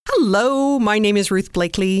Hello, my name is Ruth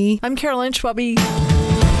Blakely. I'm Caroline Schwabe.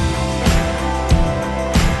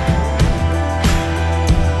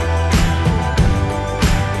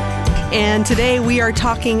 And today we are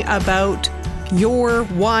talking about your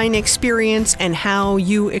wine experience and how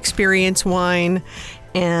you experience wine.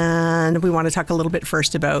 And we want to talk a little bit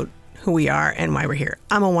first about who we are and why we're here.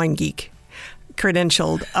 I'm a wine geek,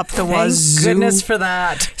 credentialed up the wazoo. Thank goodness for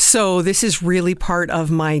that. So this is really part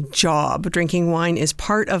of my job. Drinking wine is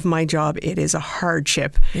part of my job. It is a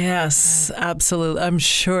hardship. Yes, absolutely. I'm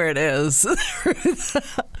sure it is.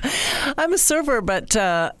 I'm a server, but,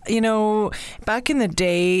 back in the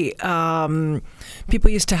day, people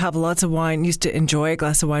used to have lots of wine, used to enjoy a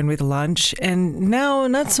glass of wine with lunch, and now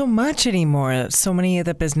not so much anymore. So many of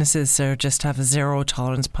the businesses just have a zero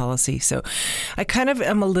tolerance policy. So I kind of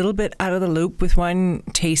am a little bit out of the loop with wine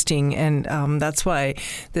tasting, and that's why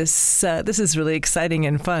this is really exciting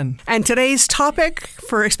and fun. And today's topic,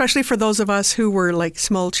 especially for those of us who were like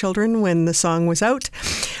small children when the song was out,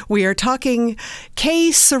 we are talking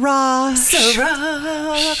Syrah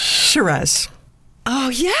Shiraz. Oh,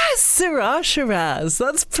 yes, Syrah Shiraz.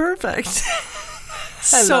 That's perfect.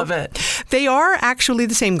 I love it. They are actually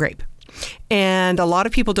the same grape. And a lot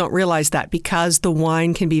of people don't realize that because the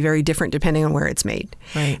wine can be very different depending on where it's made.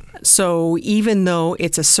 Right. So even though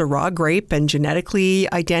it's a Syrah grape and genetically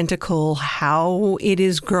identical, how it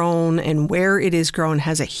is grown and where it is grown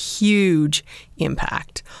has a huge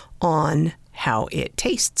impact on how it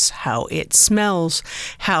tastes, how it smells,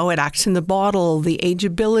 how it acts in the bottle, the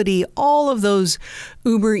ageability, all of those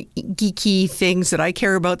uber geeky things that I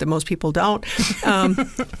care about that most people don't.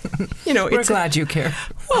 We're glad you care.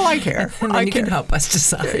 Well, I care. And then you can help us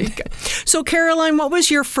decide. So, Caroline,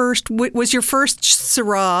 was your first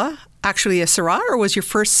Syrah actually a Syrah, or was your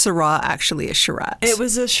first Syrah actually a Shiraz? It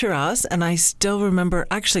was a Shiraz, and I still remember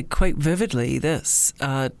actually quite vividly this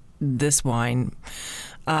wine.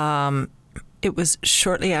 It was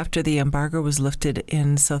shortly after the embargo was lifted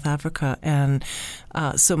in South Africa. And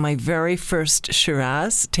so my very first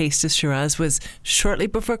taste of Shiraz was shortly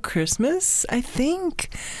before Christmas, I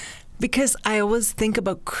think. Because I always think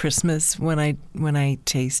about Christmas when I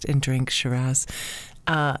taste and drink Shiraz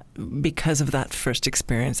because of that first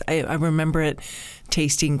experience. I remember it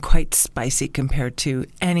tasting quite spicy compared to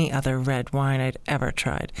any other red wine I'd ever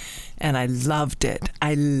tried. And I loved it.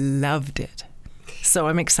 So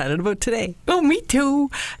I'm excited about today. Oh, me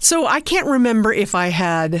too. So I can't remember if I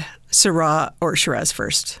had Syrah or Shiraz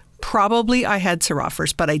first. Probably I had Syrah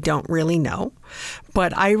first, but I don't really know.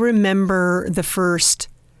 But I remember the first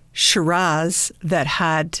Shiraz that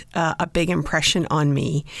had a big impression on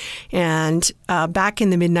me. And back in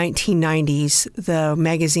the mid-1990s, the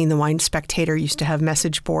magazine, The Wine Spectator, used to have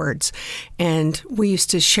message boards. And we used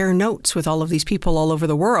to share notes with all of these people all over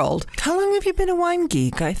the world. How long have you been a wine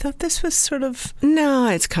geek? I thought this was sort of... No,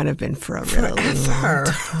 it's kind of been for a really long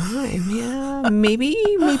time. Yeah,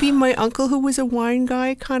 maybe my uncle, who was a wine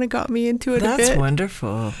guy, kind of got me into it a bit. That's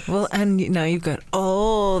wonderful. Well, and now you've got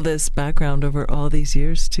all this background over all these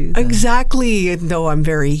years, too. Then. Exactly, though I'm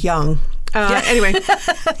very young. Anyway.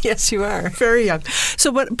 Yes, you are. Very young.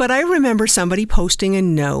 So, but I remember somebody posting a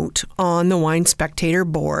note on the Wine Spectator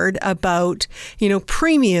board about,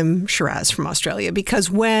 premium Shiraz from Australia, because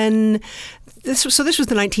this was the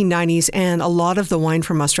 1990s, and a lot of the wine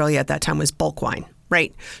from Australia at that time was bulk wine.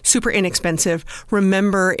 Right. Super inexpensive.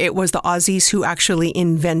 Remember, it was the Aussies who actually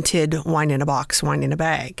invented wine in a box, wine in a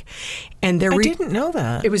bag. And I didn't know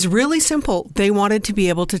that. It was really simple. They wanted to be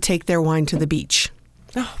able to take their wine to the beach.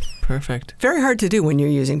 Oh, perfect. Very hard to do when you're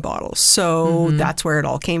using bottles. So that's where it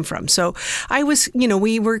all came from. So I was,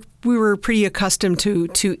 we were pretty accustomed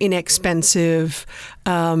to inexpensive,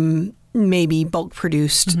 maybe bulk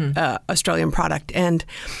produced Australian product. And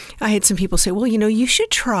I had some people say, well, you should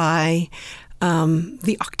try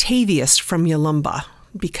the Octavius from Yalumba,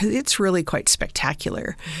 because it's really quite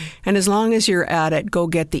spectacular. And as long as you're at it, go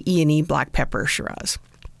get the E&E Black Pepper Shiraz.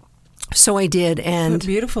 So I did, and what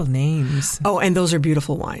beautiful names. Oh, and those are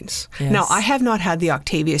beautiful wines. Yes. Now, I have not had the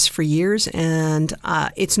Octavius for years, and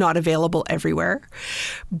it's not available everywhere.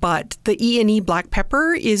 But the E&E Black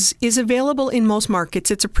Pepper is available in most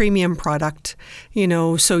markets. It's a premium product,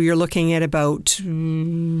 so you're looking at about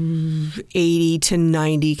 80 to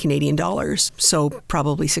 90 Canadian dollars, so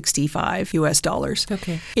probably 65 US dollars.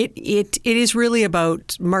 Okay. It is really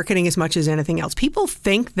about marketing as much as anything else. People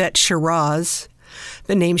think that Shiraz,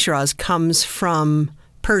 the name Shiraz, comes from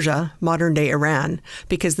Persia, modern-day Iran,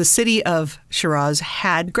 because the city of Shiraz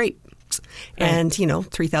had grapes. Right. And,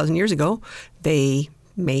 3,000 years ago, they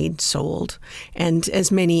made, sold, and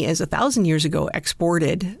as many as 1,000 years ago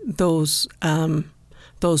exported those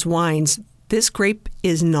wines this grape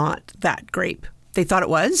is not that grape. They thought it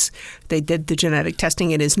was. They did the genetic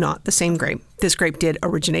testing. It is not the same grape. This grape did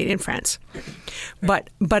originate in France. But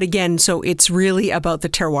again, so it's really about the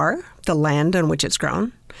terroir, the land on which it's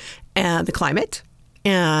grown, and the climate,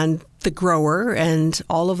 and the grower, and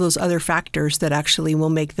all of those other factors that actually will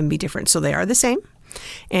make them be different. So they are the same.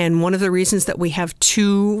 And one of the reasons that we have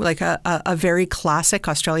two, like a very classic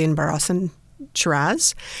Australian Barossa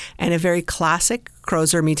Shiraz and a very classic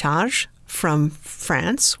Gros Hermitage from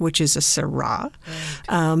France, which is a Syrah,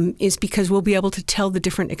 is because we'll be able to tell the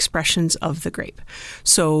different expressions of the grape.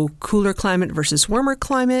 So cooler climate versus warmer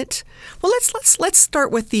climate. Well, let's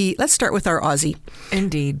start with our Aussie.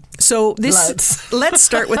 Indeed. So let's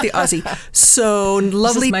start with the Aussie. So lovely.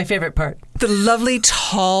 This is my favorite part. The lovely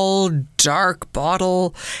tall dark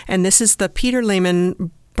bottle, and this is the Peter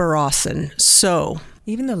Lehmann Barossa. So.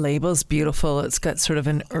 Even the label's beautiful. It's got sort of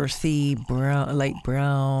an earthy brown, light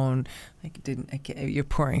brown. You're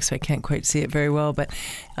pouring, so I can't quite see it very well. But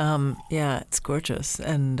yeah, it's gorgeous,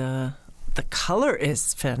 and the color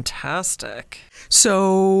is fantastic.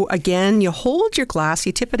 So again, you hold your glass,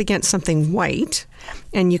 you tip it against something white,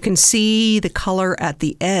 and you can see the color at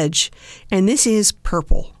the edge. And this is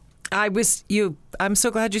purple. I'm so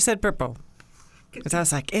glad you said purple. Because I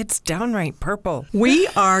was like, it's downright purple. We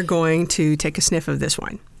are going to take a sniff of this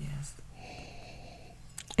wine. Yes.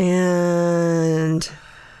 And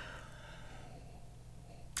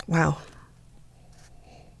wow.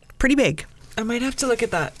 Pretty big. I might have to look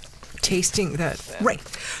at that. Tasting that. Right.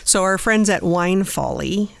 So our friends at Wine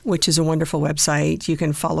Folly, which is a wonderful website, you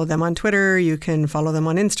can follow them on Twitter, you can follow them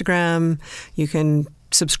on Instagram, you can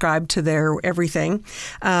subscribe to their everything.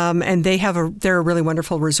 And they're a really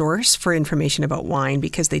wonderful resource for information about wine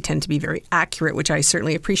because they tend to be very accurate, which I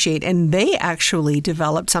certainly appreciate. And they actually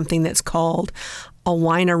developed something that's called a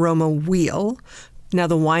wine aroma wheel. Now,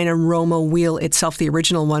 the wine aroma wheel itself, the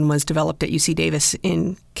original one was developed at UC Davis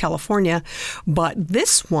in California, but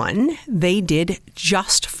this one they did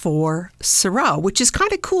just for Syrah, which is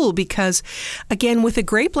kind of cool because, again, with a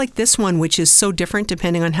grape like this one, which is so different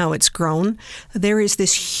depending on how it's grown, there is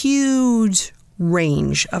this huge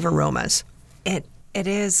range of aromas. It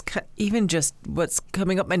is, even just what's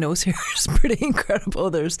coming up my nose here is pretty incredible.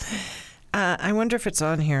 There's... I wonder if it's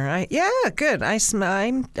on here. Good.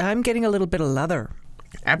 I'm getting a little bit of leather.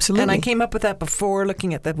 Absolutely. And I came up with that before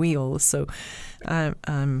looking at the wheel, so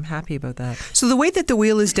I'm happy about that. So the way that the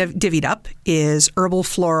wheel is divvied up is herbal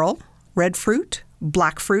floral, red fruit,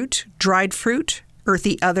 black fruit, dried fruit,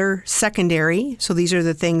 earthy other, secondary. So these are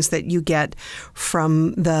the things that you get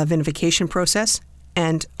from the vinification process,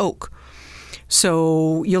 and oak.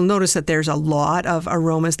 So you'll notice that there's a lot of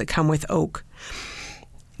aromas that come with oak.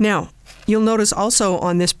 Now, you'll notice also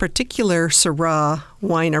on this particular Syrah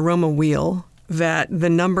wine aroma wheel that the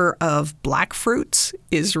number of black fruits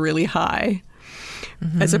is really high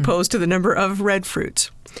as opposed to the number of red fruits.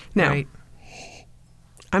 Now, right.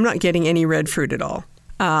 I'm not getting any red fruit at all.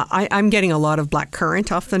 I'm getting a lot of black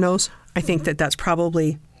currant off the nose. I think that that's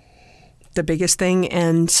probably the biggest thing,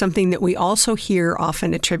 and something that we also hear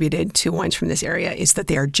often attributed to wines from this area is that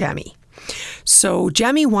they are jammy. So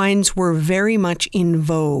jammy wines were very much in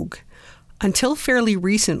vogue until fairly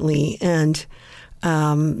recently, and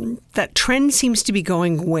that trend seems to be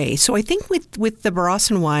going away. So I think with the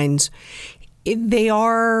Barossa wines, they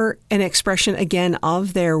are an expression, again,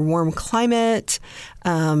 of their warm climate,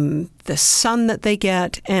 the sun that they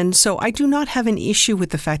get. And so I do not have an issue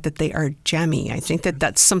with the fact that they are jammy. I think that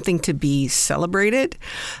that's something to be celebrated.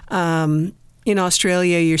 In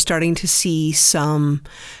Australia, you're starting to see some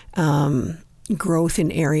growth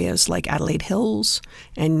in areas like Adelaide Hills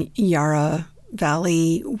and Yarra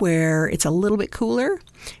Valley where it's a little bit cooler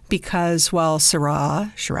because while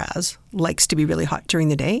Shiraz likes to be really hot during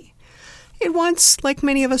the day, it wants, like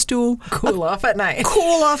many of us do, cool off at night.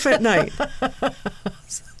 Cool off at night.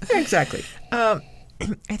 Exactly. I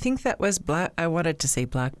think that was black. I wanted to say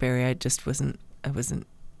blackberry. I just wasn't.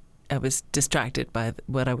 I was distracted by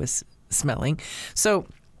what I was smelling. So,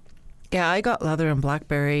 yeah, I got leather and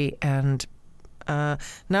blackberry, and now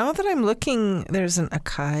that I'm looking, there's an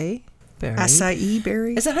acai berry. Acai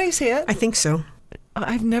berry? Is that how you say it? I think so.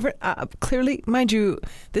 I've never, clearly, mind you,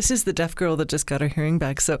 this is the deaf girl that just got her hearing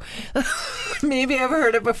back, so maybe I've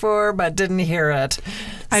heard it before, but didn't hear it.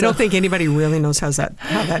 I don't think anybody really knows how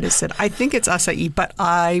that is said. I think it's acai, but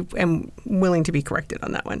I am willing to be corrected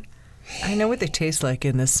on that one. I know what they taste like,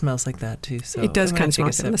 and this smells like that too. So it does kind of smell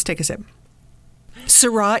like that. Let's take a sip.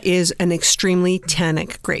 Syrah is an extremely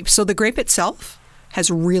tannic grape. So the grape itself has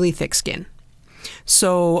really thick skin.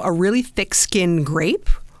 So a really thick skin grape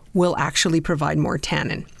will actually provide more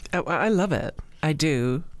tannin. Oh, I love it. I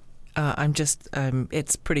do.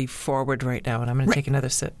 It's pretty forward right now, and I'm going to take another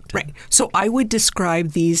sip. Right. So I would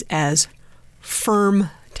describe these as firm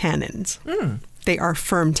tannins. They are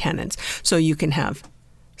firm tannins. So you can have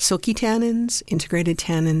silky tannins, integrated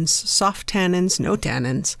tannins, soft tannins, no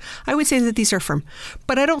tannins. I would say that these are firm,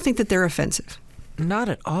 but I don't think that they're offensive. Not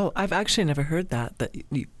at all. I've actually never heard that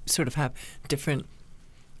you sort of have different,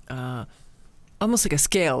 almost like a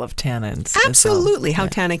scale of tannins. Absolutely. Well. How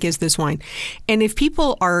tannic is this wine? And if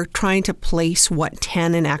people are trying to place what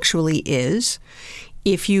tannin actually is,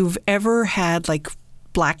 if you've ever had like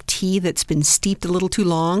black tea that's been steeped a little too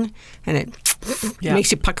long and it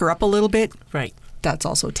makes you pucker up a little bit, right? That's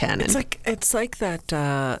also tannin. It's like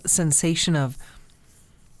that sensation of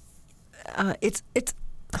it's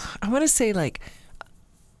I want to say like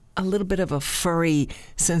a little bit of a furry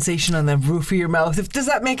sensation on the roof of your mouth. Does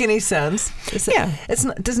that make any sense?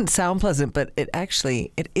 It doesn't sound pleasant, but it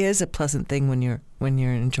is a pleasant thing when you're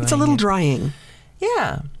enjoying it. It's a little drying.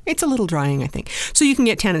 Yeah. It's a little drying, I think. So you can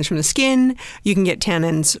get tannins from the skin. You can get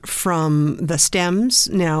tannins from the stems.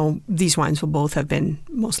 Now, these wines will both have been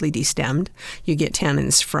mostly destemmed. You get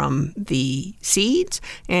tannins from the seeds,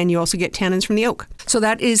 and you also get tannins from the oak. So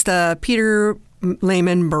that is the Peter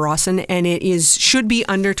Lehmann Barossen, and it should be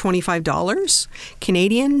under $25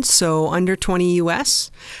 Canadian, so under 20 US.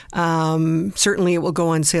 Certainly it will go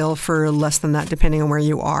on sale for less than that depending on where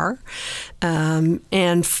you are.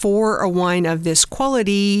 And for a wine of this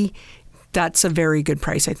quality, that's a very good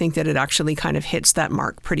price. I think that it actually kind of hits that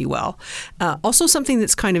mark pretty well. Also, something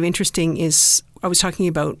that's kind of interesting is I was talking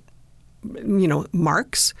about,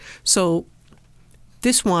 marks. So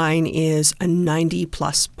this wine is a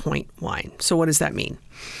 90-plus point wine. So what does that mean?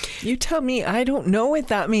 You tell me. I don't know what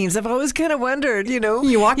that means. I've always kind of wondered,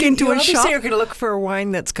 You walk into a shop. You're going to look for a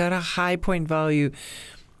wine that's got a high point value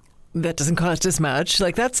that doesn't cost as much.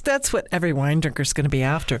 Like that's what every wine drinker is going to be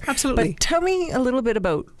after. Absolutely. But tell me a little bit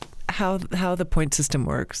about how the point system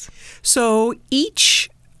works. So each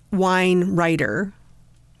wine writer,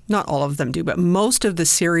 not all of them do, but most of the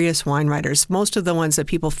serious wine writers, most of the ones that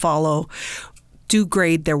people follow, do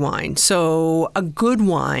grade their wine. So a good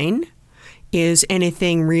wine is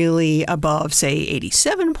anything really above, say,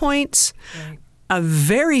 87 points. Right. A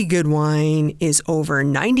very good wine is over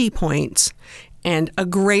 90 points. And a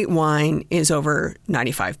great wine is over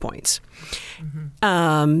 95 points.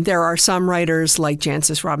 Mm-hmm. There are some writers like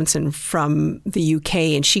Jancis Robinson from the UK,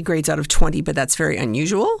 and she grades out of 20, but that's very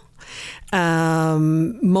unusual.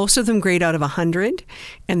 Most of them grade out of 100.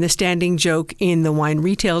 And the standing joke in the wine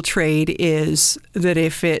retail trade is that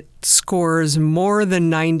if it scores more than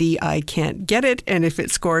 90, I can't get it. And if it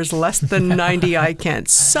scores less than 90, I can't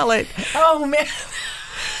sell it. Oh, man.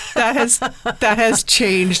 That has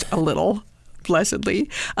changed a little. Blessedly.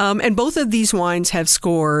 And both of these wines have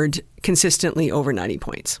scored consistently over 90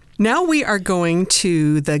 points. Now we are going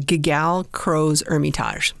to the Guigal Crozes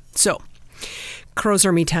Hermitage. So, Crozes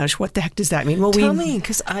Hermitage, what the heck does that mean? Well, Tell me,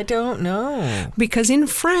 because I don't know. Because in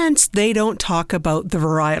France, they don't talk about the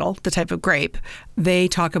varietal, the type of grape. They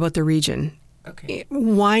talk about the region. Okay.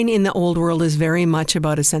 Wine in the old world is very much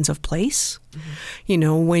about a sense of place.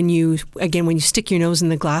 Mm-hmm. When you stick your nose in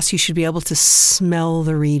the glass, you should be able to smell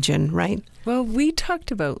the region, right? Well, we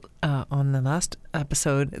talked about on the last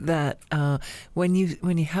episode that when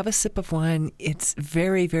you have a sip of wine, it's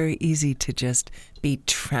very, very easy to just be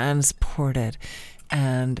transported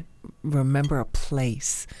and remember a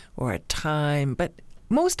place or a time, but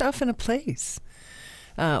most often a place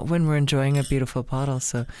when we're enjoying a beautiful bottle.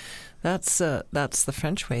 So that's the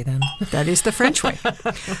French way then. That is the French way.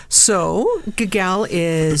 So Guigal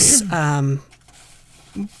is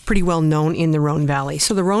pretty well known in the Rhone Valley.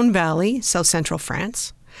 So the Rhone Valley, south central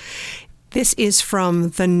France. This is from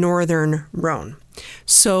the northern Rhone.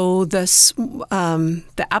 So the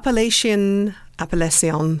Appellation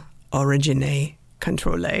Origine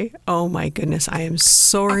Contrôlée. Oh my goodness, I am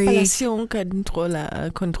sorry. Appellation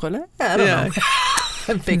Contrôlée? I don't know.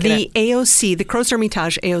 The AOC, the Crozes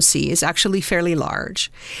Hermitage AOC, is actually fairly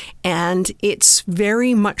large, and its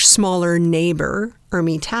very much smaller neighbor,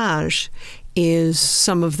 Hermitage, is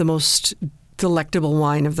some of the most delectable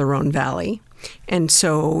wine of the Rhone Valley. And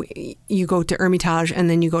so you go to Hermitage and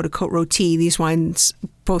then you go to Côte-Rôtie. These wines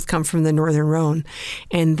both come from the northern Rhone,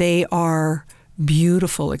 and they are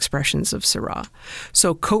beautiful expressions of Syrah.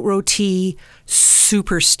 So Côte-Rôtie,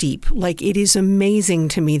 super steep. Like, it is amazing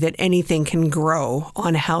to me that anything can grow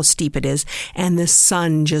on how steep it is, and the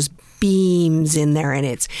sun just beams in there, and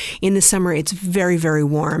it's in the summer it's very, very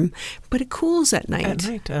warm, but it cools at night. At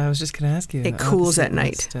night, I was just going to ask you. It cools at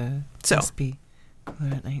night. Must be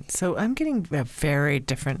cooler at night. So I'm getting a very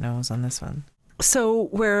different nose on this one. So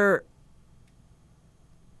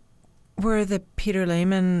where the Peter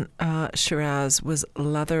Lehman Shiraz was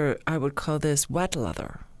leather, I would call this wet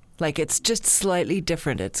leather. Like it's just slightly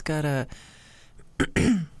different. It's got a...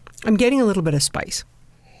 I'm getting a little bit of spice.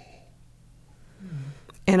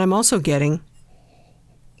 And I'm also getting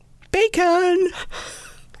bacon.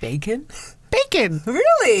 Bacon? Bacon.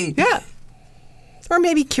 Really? Yeah. Or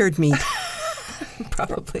maybe cured meat.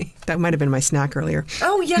 Probably. That might have been my snack earlier.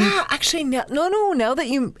 Oh, yeah. Actually, no. Now that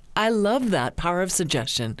you... I love that power of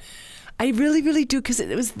suggestion. I really, really do, because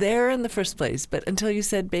it was there in the first place. But until you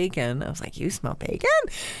said bacon, I was like, you smell bacon?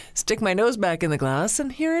 Stick my nose back in the glass,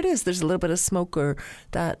 and here it is. There's a little bit of smoke or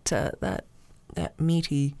that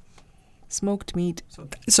meaty, smoked meat.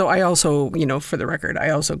 So I also, for the record,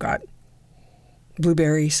 I also got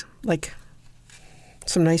blueberries, like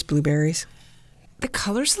some nice blueberries. The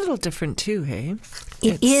color's a little different too, hey?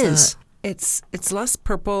 It is. It's less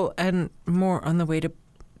purple and more on the way to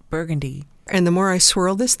burgundy. And the more I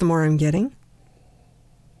swirl this, the more I'm getting.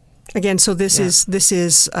 Again, so this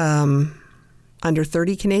is under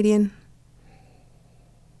 30 Canadian.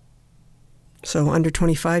 So under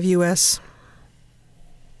 25 US.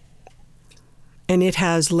 And it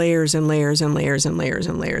has layers and layers and layers and layers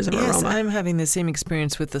and layers of aroma. Yes, I'm having the same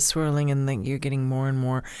experience with the swirling, and then you're getting more and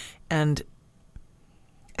more. And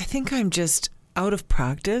I think I'm just out of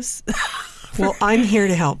practice. Well, I'm here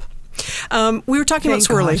to help. We were talking about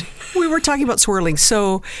swirling. We were talking about swirling.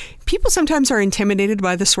 So people sometimes are intimidated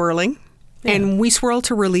by the swirling, and we swirl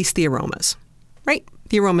to release the aromas, right?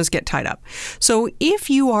 The aromas get tied up. So if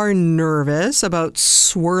you are nervous about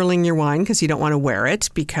swirling your wine because you don't want to wear it,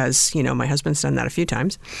 because, my husband's done that a few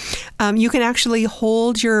times, you can actually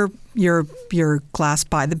hold your glass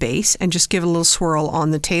by the base and just give it a little swirl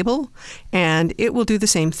on the table, and it will do the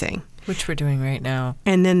same thing. Which we're doing right now.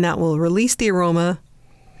 And then that will release the aroma.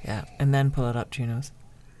 Yeah, and then pull it up to your nose.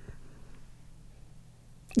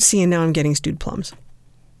 See, and now I'm getting stewed plums.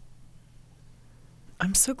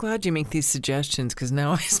 I'm so glad you make these suggestions, because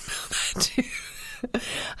now I smell that too. I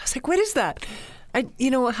was like, what is that?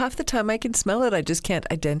 Half the time I can smell it, I just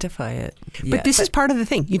can't identify it. But this is part of the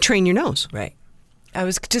thing. You train your nose. Right. I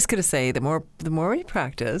was just going to say, the more we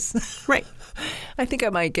practice, right, I think I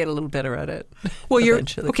might get a little better at it. Well,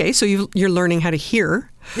 eventually. So you're learning how to hear.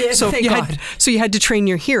 Yes, so thank God. So you had to train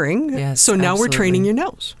your hearing. Yes, so now absolutely. we're training your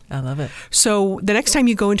nose. I love it. So the next time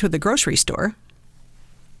you go into the grocery store,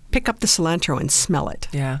 pick up the cilantro and smell it.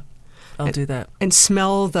 Yeah, I'll do that. And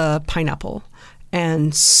smell the pineapple.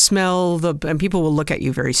 And and people will look at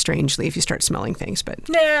you very strangely if you start smelling things, but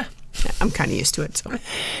nah. I'm kind of used to it. So,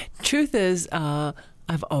 truth is,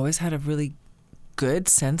 I've always had a really good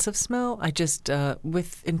sense of smell. I just,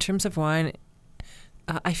 in terms of wine,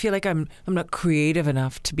 I feel like I'm not creative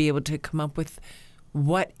enough to be able to come up with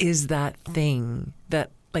what is that thing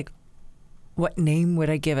that, like, what name would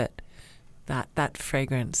I give it? That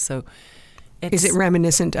fragrance. So. Is it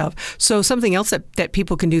reminiscent of? So something else that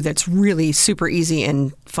people can do that's really super easy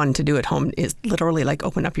and fun to do at home is literally like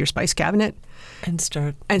open up your spice cabinet and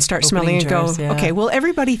start smelling and jars, go, okay, well,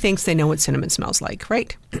 everybody thinks they know what cinnamon smells like,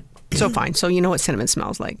 right? So fine. So you know what cinnamon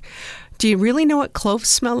smells like. Do you really know what cloves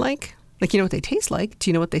smell like? Like, you know what they taste like?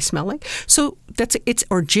 Do you know what they smell like? So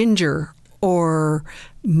or ginger or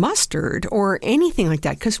mustard or anything like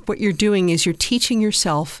that. Because what you're doing is you're teaching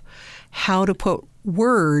yourself how to put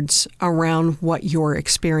words around what you're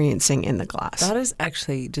experiencing in the glass. That is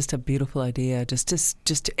actually just a beautiful idea. Just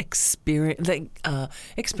to experience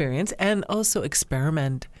and also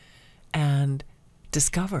experiment and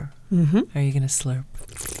discover. Mm-hmm. Are you going to slurp?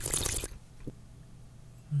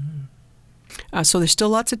 So there's still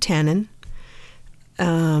lots of tannin.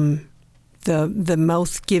 The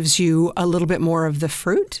mouth gives you a little bit more of the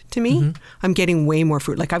fruit to me. Mm-hmm. I'm getting way more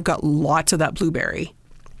fruit. Like I've got lots of that blueberry.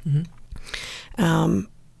 Mm-hmm.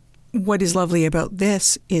 What is lovely about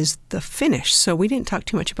this is the finish. So we didn't talk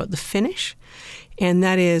too much about the finish. And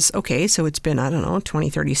that is, okay, so it's been, 20,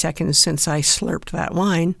 30 seconds since I slurped that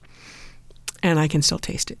wine. And I can still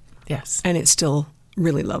taste it. Yes. And it's still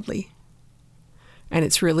really lovely. And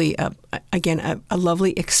it's really, a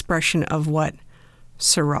lovely expression of what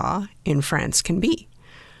Syrah in France can be.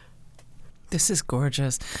 This is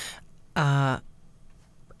gorgeous.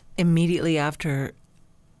 Immediately after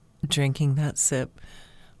drinking that sip,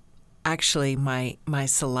 actually my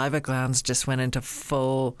saliva glands just went into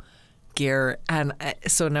full gear, and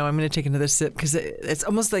so now I'm going to take another sip because it's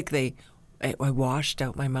almost like I washed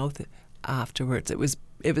out my mouth afterwards. It was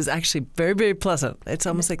actually very, very pleasant. It's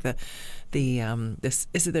almost like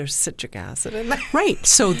there's citric acid in there. Right.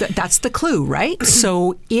 So that's the clue, right?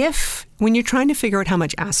 So when you're trying to figure out how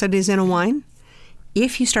much acid is in a wine,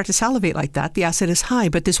 if you start to salivate like that, the acid is high.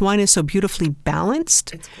 But this wine is so beautifully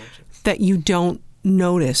balanced that you don't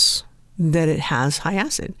notice that it has high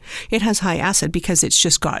acid. It has high acid because it's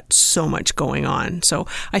just got so much going on. So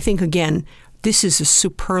I think, again, this is a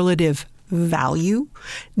superlative value.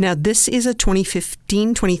 Now, this is a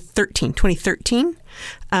 2013.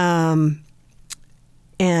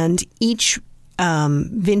 And each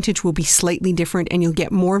vintage will be slightly different, and you'll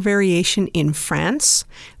get more variation in France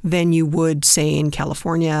than you would, say, in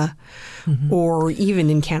California or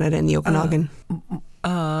even in Canada in the Okanagan.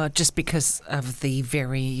 Just because of the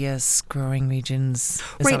various growing regions,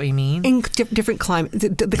 is Right. that what you mean? In different climate,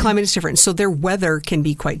 the climate is different, so their weather can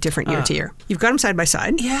be quite different year to year. You've got them side by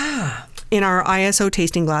side. Yeah. In our ISO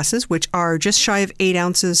tasting glasses, which are just shy of 8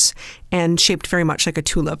 ounces and shaped very much like a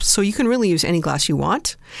tulip. So you can really use any glass you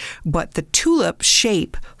want, but the tulip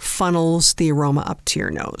shape funnels the aroma up to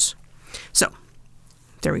your nose. So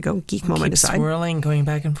there we go. Geek moment Keep aside. swirling, going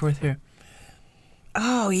back and forth here.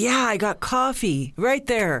 Oh yeah, I got coffee right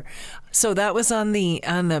there. So that was on the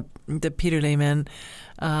Peter Lehman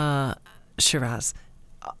Shiraz.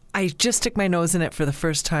 I just stuck my nose in it for the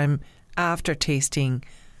first time after tasting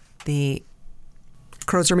the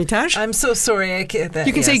Crozes Hermitage. I'm so sorry. I can't.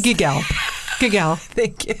 You can say Gigal. Gigal.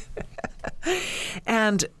 Thank you.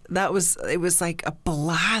 And it was like a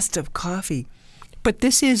blast of coffee. But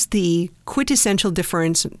this is the quintessential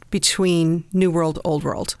difference between New World, Old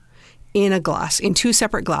World in a glass, in 2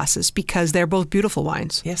 separate glasses, because they're both beautiful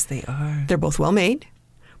wines. Yes, they are. They're both well made.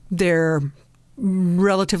 They're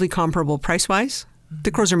relatively comparable price-wise.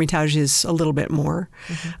 The Crozes Hermitage is a little bit more.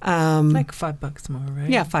 Like $5 more, right?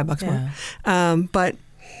 Yeah, $5 more. But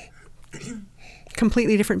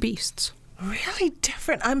completely different beasts. Really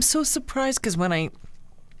different. I'm so surprised because when I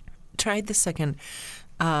tried the second,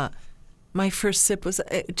 my first sip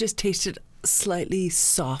it just tasted slightly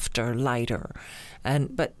softer, lighter,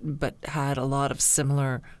 but had a lot of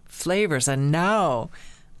similar flavors. And now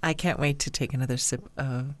I can't wait to take another sip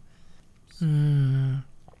of.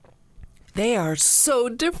 They are so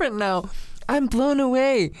different now. I'm blown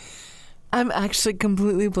away. I'm actually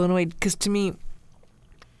completely blown away because to me,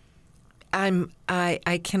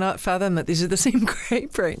 I cannot fathom that these are the same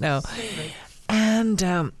grape right now.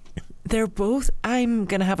 And they're both, I'm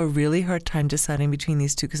going to have a really hard time deciding between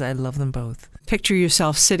these two because I love them both. Picture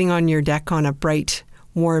yourself sitting on your deck on a bright,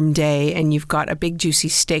 warm day and you've got a big juicy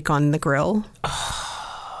steak on the grill.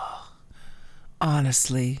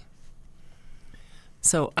 Honestly.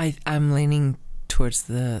 So I'm leaning towards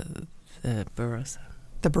the Barossa.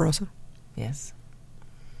 The Barossa. Yes.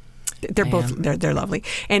 They're both they're lovely.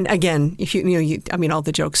 And again, if I mean all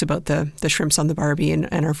the jokes about the shrimps on the Barbie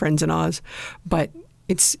and our friends in Oz, but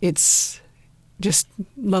it's just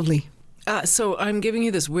lovely. So I'm giving you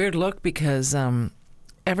this weird look because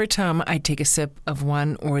every time I take a sip of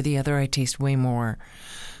one or the other, I taste way more.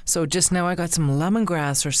 So just now I got some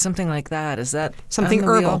lemongrass or something like that. Is that something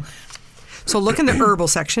herbal? Wheel? So look in the herbal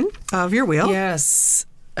section of your wheel. Yes.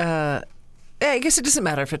 I guess it doesn't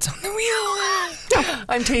matter if it's on the wheel.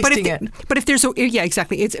 I'm tasting it. But if there's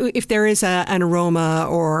exactly. If there is an aroma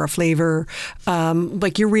or a flavor,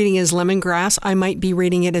 like you're reading as lemongrass, I might be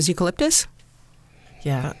reading it as eucalyptus.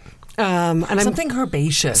 Yeah. And something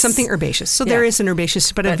herbaceous. Something herbaceous. So there is an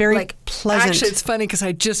herbaceous, but a very pleasant. Actually, it's funny because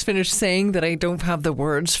I just finished saying that I don't have the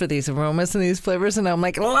words for these aromas and these flavors, and I'm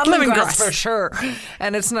like, lemongrass for sure.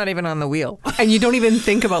 And it's not even on the wheel. And you don't even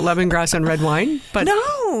think about lemongrass on red wine? But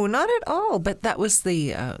no, not at all. But that was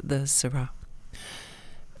the Syrah.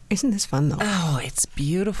 Isn't this fun, though? Oh, it's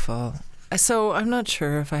beautiful. So I'm not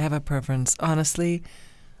sure if I have a preference. Honestly,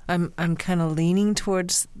 I'm kind of leaning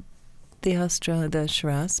towards the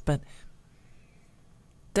Shiraz, but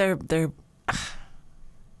they're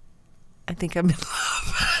I think I'm in love.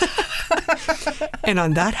 And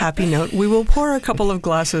on that happy note, we will pour a couple of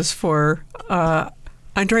glasses for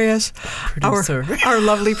Andreas, our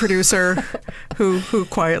lovely producer, who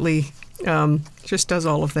quietly just does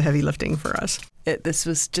all of the heavy lifting for us.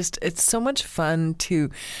 It's so much fun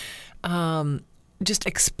to just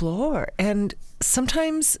explore. And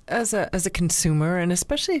sometimes as a consumer, and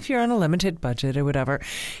especially if you're on a limited budget or whatever,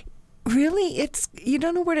 really you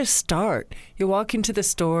don't know where to start. You walk into the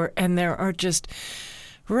store and there are just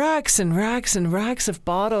racks and racks and racks of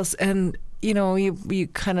bottles, and you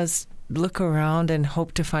kind of look around and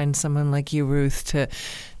hope to find someone like you, Ruth,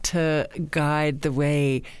 to guide the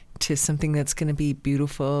way to something that's going to be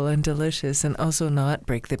beautiful and delicious and also not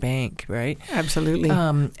break the bank, right? Absolutely.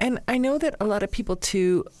 And I know that a lot of people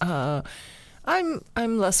too, I'm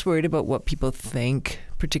less worried about what people think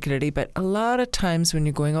particularly, but a lot of times when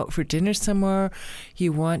you're going out for dinner somewhere,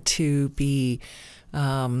 you want to be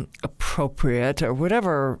appropriate or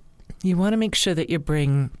whatever. You want to make sure that you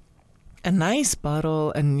bring a nice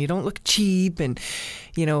bottle and you don't look cheap and,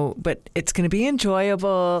 but it's going to be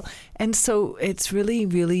enjoyable. And so it's really,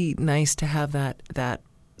 really nice to have that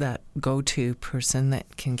go-to person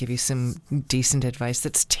that can give you some decent advice,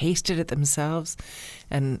 that's tasted it themselves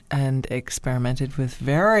and experimented with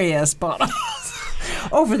various bottles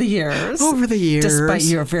over the years. Despite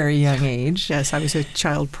your very young age. Yes, I was a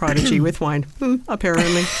child prodigy with wine,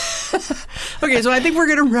 apparently. Okay, so I think we're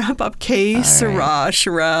going to wrap up Syrah,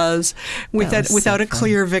 Shiraz without a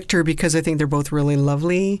clear victor, because I think they're both really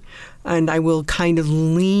lovely. And I will kind of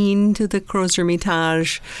lean to the Gros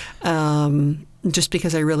Hermitage, just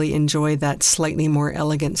because I really enjoy that slightly more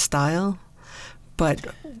elegant style. But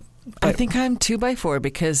I think I'm 2x4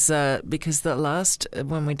 because the last,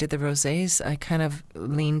 when we did the rosés, I kind of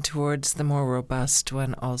leaned towards the more robust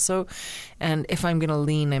one also. And if I'm going to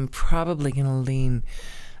lean, I'm probably going to lean.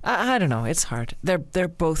 I don't know. It's hard. They're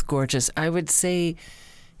both gorgeous. I would say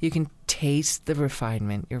you can taste the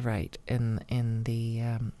refinement. You're right in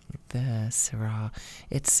the Syrah.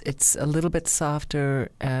 It's a little bit softer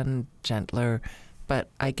and gentler, but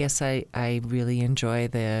I guess I really enjoy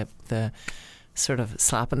the sort of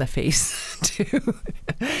slap in the face too.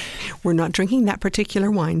 We're not drinking that particular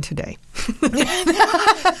wine today.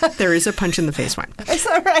 There is a punch in the face wine. Is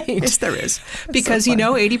that right? Yes, there is. Because,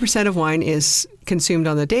 80% of wine is consumed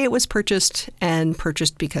on the day it was purchased and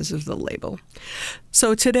purchased because of the label.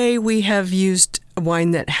 So today we have used a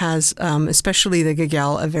wine that has, especially the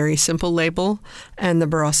Guégal, a very simple label. And the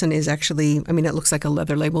Barossa is actually, it looks like a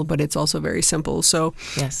leather label, but it's also very simple. So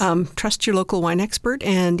yes. Trust your local wine expert.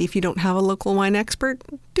 And if you don't have a local wine expert,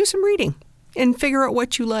 do some reading and figure out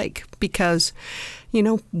what you like. Because,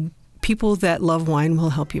 people that love wine will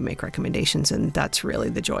help you make recommendations. And that's really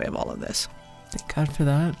the joy of all of this. Thank God for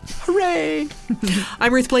that. Hooray!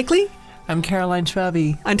 I'm Ruth Blakely. I'm Caroline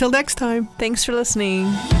Schwabe. Until next time. Thanks for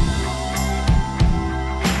listening.